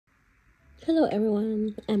Hello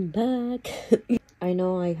everyone, I'm back. I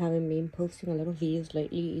know I haven't been posting a lot of videos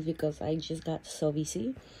lately because I just got so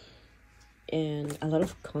busy and a lot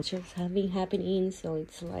of concerts have been happening, so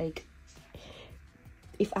it's like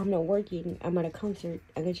if I'm not working, I'm at a concert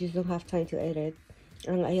and I just don't have time to edit.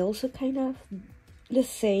 And I also kind of the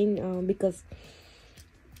same because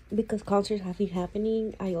concerts have been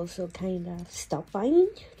happening, I also kind of stopped buying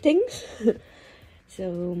things.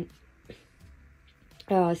 So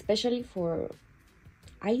especially for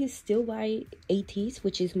I still buy ATeez,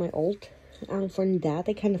 which is my old, and from that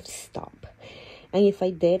I kind of stop. And if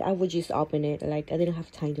I did, I would just open it. Like I didn't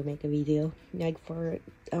have time to make a video. Like for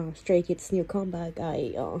Stray Kids' new comeback,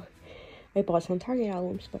 I bought some Target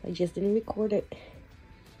albums, but I just didn't record it.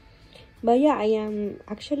 But yeah, I am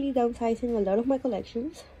actually downsizing a lot of my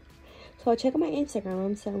collections. So check out my Instagram.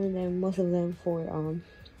 I'm selling them, most of them for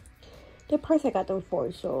the price I got them for.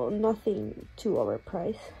 So nothing too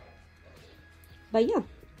overpriced. But yeah,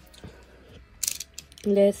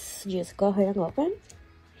 let's just go ahead and open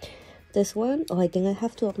this one. Oh, I think I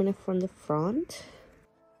have to open it from the front.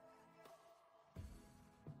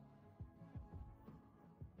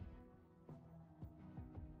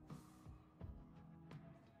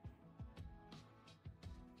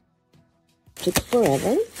 Took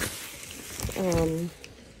forever.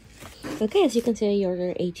 Okay, as you can see, I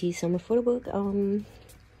ordered ATeez summer photo book.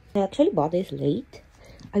 I actually bought this late.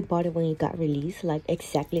 I bought it when it got released, like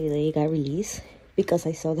exactly the day it got released, because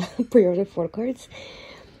I saw the pre-order photo cards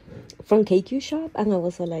from KQ shop, and I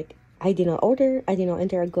was like, I did not order, I did not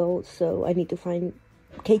enter a goal, so I need to find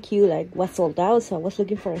KQ like what sold out. So I was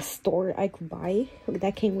looking for a store I could buy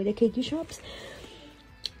that came with the KQ shops.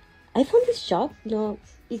 I found this shop. No,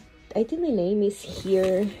 I think the name is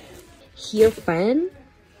Here Fan.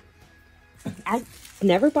 I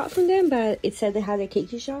never bought from them, but it said they had a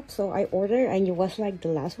KQ shop, so I ordered, and it was like the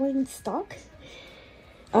last one in stock.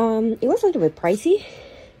 It was a little bit pricey,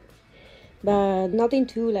 but nothing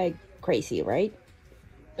too like crazy, right?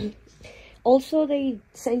 Also, they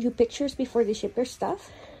send you pictures before they ship their stuff,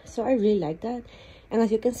 so I really like that. And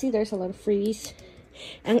as you can see, there's a lot of freebies,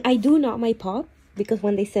 and I do not my pop, because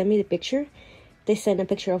when they send me the picture, they send a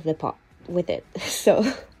picture of the pop with it, so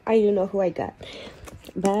I don't know who I got.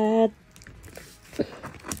 But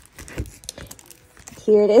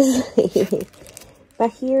here it is.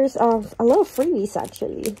 But here's a lot of freebies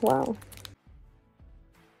actually. Wow.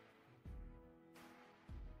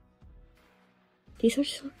 These are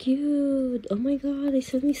so cute. Oh my god, they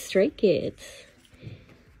sent me Stray Kids.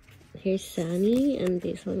 Here's Sunny, and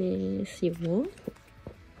this one is Yumo.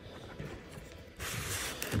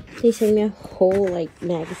 They sent me a whole like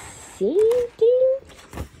magazine thing.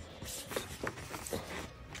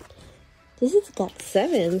 This has got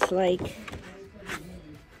 7s, like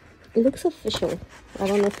it looks official. I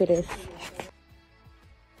don't know if it is.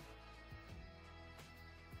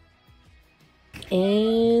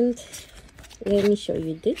 And let me show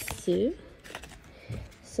you this too.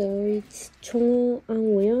 So it's Chong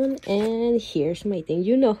and Weon, and here's my thing.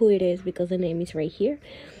 You know who it is because the name is right here.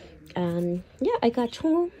 Yeah, I got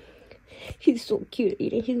Chong. He's so cute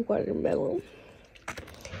eating his watermelon.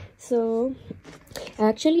 So I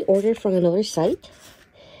actually ordered from another site,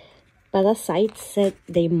 but that site said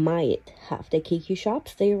they might have the KQ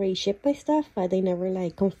shops. They already shipped my stuff, but they never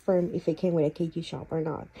like confirmed if it came with a KQ shop or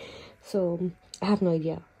not. So I have no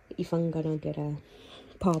idea if I'm gonna get a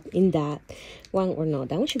pop in that one or not.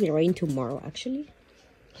 That one should be arriving tomorrow actually.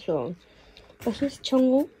 So, but here's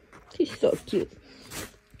Chongwoo. He's so cute.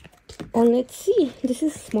 And let's see, this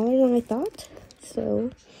is smaller than I thought.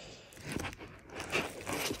 So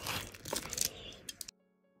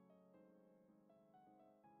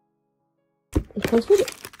it comes with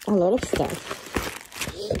a lot of stuff.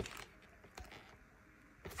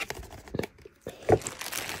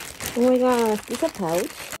 Oh my gosh, this is a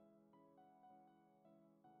pouch.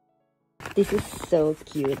 This is so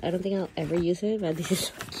cute. I don't think I'll ever use it, but this is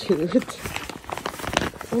so cute.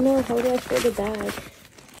 Oh no, how do I fold the bag?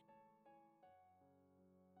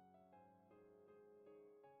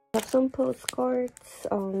 I have some postcards.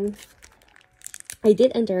 I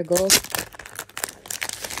did enter a goal.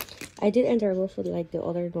 I did enter a goal for like the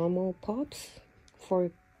other normal pops for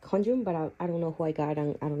Conjun, but I don't know who I got,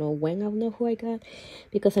 and I don't know when I'll know who I got,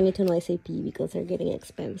 because I need to know SAP because they're getting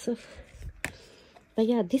expensive. But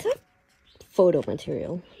yeah, these are photo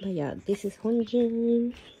material. But yeah, this is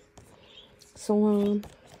Honjin, Songwon,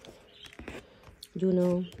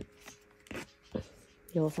 Juno,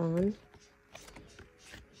 Yosan,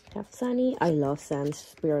 Sunny. I love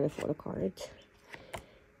Sam's pre-order photo card.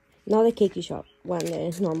 Not the KQ shop one,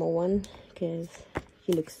 the normal one, because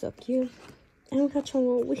he looks so cute. And we got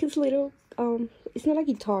Chongo with his little, it's not a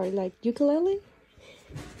guitar, like ukulele.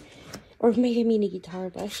 Or maybe a mini guitar,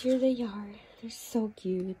 but here they are. They're so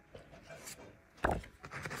cute.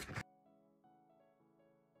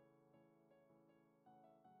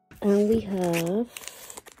 And we have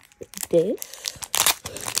this.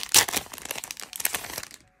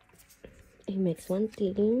 It makes one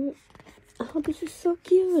thing. Oh, this is so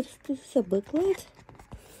cute. This is a booklet.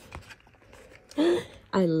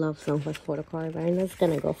 I love Sanfa's photo card, but I know it's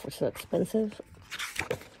gonna go for so expensive.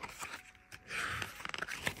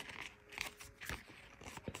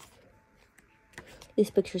 These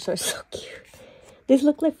pictures are so cute. These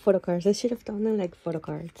look like photo cards. I should have done them like photo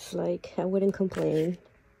cards. Like, I wouldn't complain.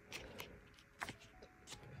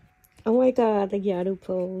 Oh my god, the Yaru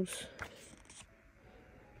pose.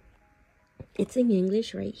 It's in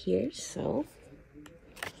English right here, so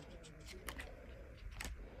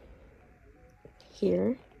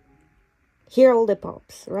here all the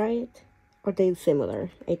pops, right? Or they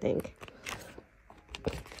similar, I think.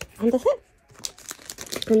 And that's it.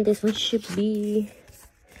 And this one should be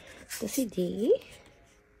the CD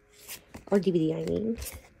or DVD, I mean.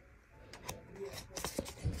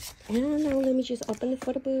 And now let me just open the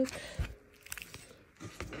photo book.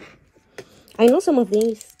 I know some of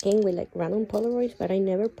these came with like random Polaroids, but I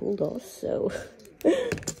never pulled those, so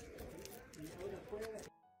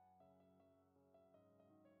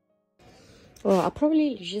well, I'll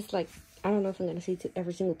probably just like, I don't know if I'm gonna see to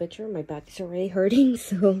every single picture. My back is already hurting,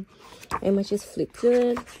 so I might just flip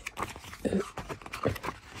to it.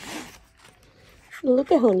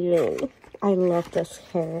 Look at Honjun. I love this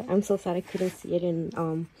hair. I'm so sad I couldn't see it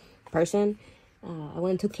in person. I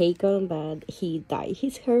went to KCON, but he dyed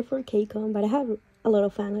his hair for KCON. But I have a lot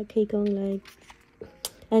of fans at KCON. Like,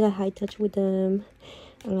 I got high touch with them,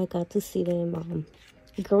 and I got to see them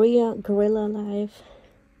Gorilla live.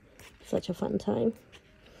 Such a fun time.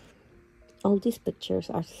 All these pictures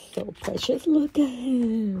are so precious. Look at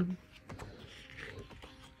him.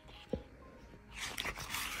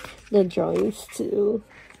 The drawings too.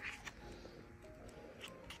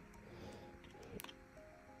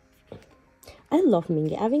 I love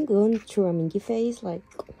Mingy. I've been going through a Mingy phase. Like,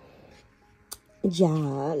 yeah,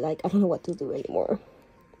 like I don't know what to do anymore.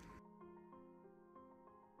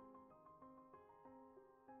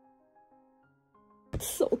 It's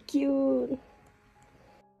so cute.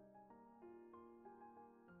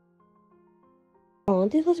 Oh,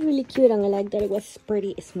 this was really cute, and I like that it was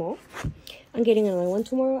pretty small. I'm getting another one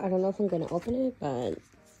tomorrow. I don't know if I'm gonna open it, but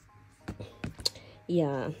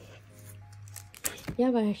yeah.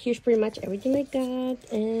 Yeah, but here's pretty much everything I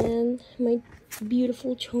got, and my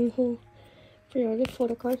beautiful Chongho pre-order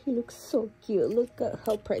photo card. He looks so cute. Look at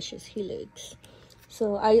how precious he looks.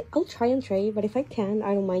 So I'll try and trade, but if I can,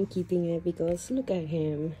 I don't mind keeping it because look at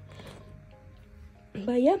him.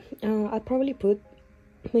 But yeah, I'll probably put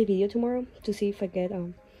my video tomorrow to see if I get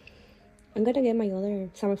I'm gonna get my other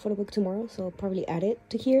summer photo book tomorrow, so I'll probably add it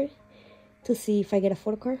to here to see if I get a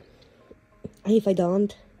photo card. And if I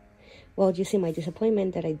don't, well, you see my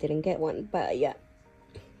disappointment that I didn't get one. But yeah,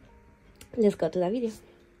 let's go to that video.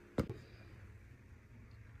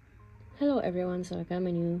 Hello everyone, so I got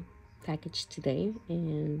my new package today,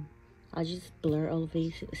 and I'll just blur all of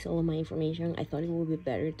these, all of my information. I thought it would be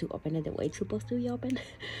better to open it the way it's supposed to be open.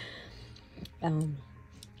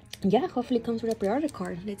 Yeah, hopefully it comes with a pre-order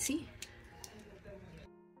card. Let's see.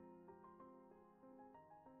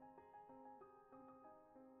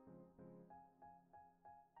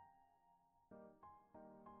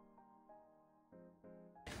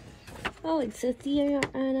 Oh, it says, "Dear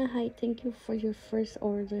Anna, hi, thank you for your first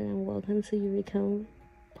order and welcome to you become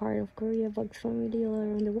part of Korea Box family all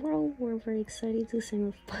around the world. We're very excited to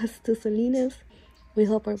send a pass to Salinas. We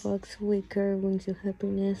hope our box will brings you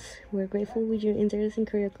happiness. We're grateful with your interest in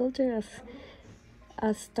Korea culture as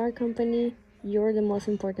a star company. You're the most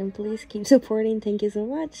important. Please keep supporting. Thank you so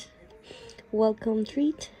much. Welcome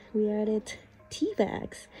treat. We added tea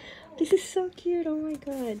bags. This is so cute. Oh my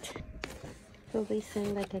god." So they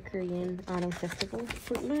send like a Korean autumn festival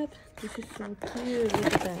fruit map. This is so cute.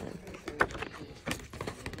 Look at that.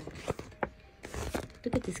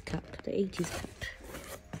 Look at this cup, the ATeez cup.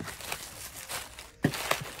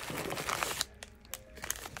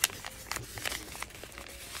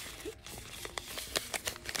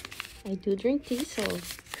 I do drink tea, so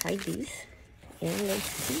try these. And let's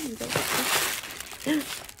see.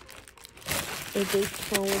 It did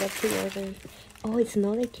come with a pre-order. Oh, it's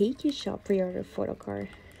not a KQ shop pre-order photo card.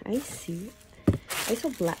 I see. I saw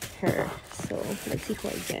black hair, so let's see who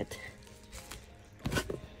I get.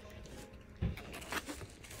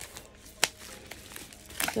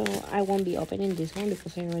 So I won't be opening this one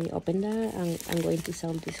because I already opened that. I'm going to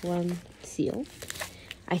sell this one sealed.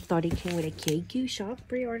 I thought it came with a KQ shop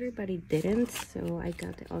pre-order, but it didn't. So I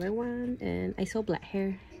got the other one, and I saw black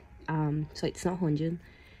hair. So it's not Honjun.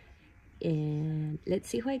 And let's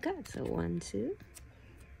see who I got. So 1, 2.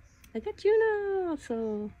 I got Juno.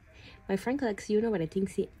 So my friend collects Juno, but I think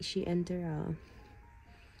she entered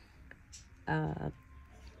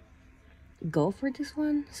go for this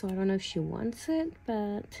one. So I don't know if she wants it,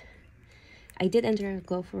 but I did enter a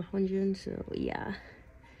go for Honjun. So yeah.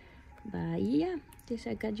 But yeah, this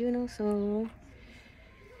I got Juno. So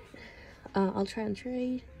I'll try and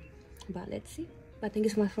trade, but let's see. But thank you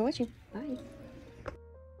so much for watching. Bye.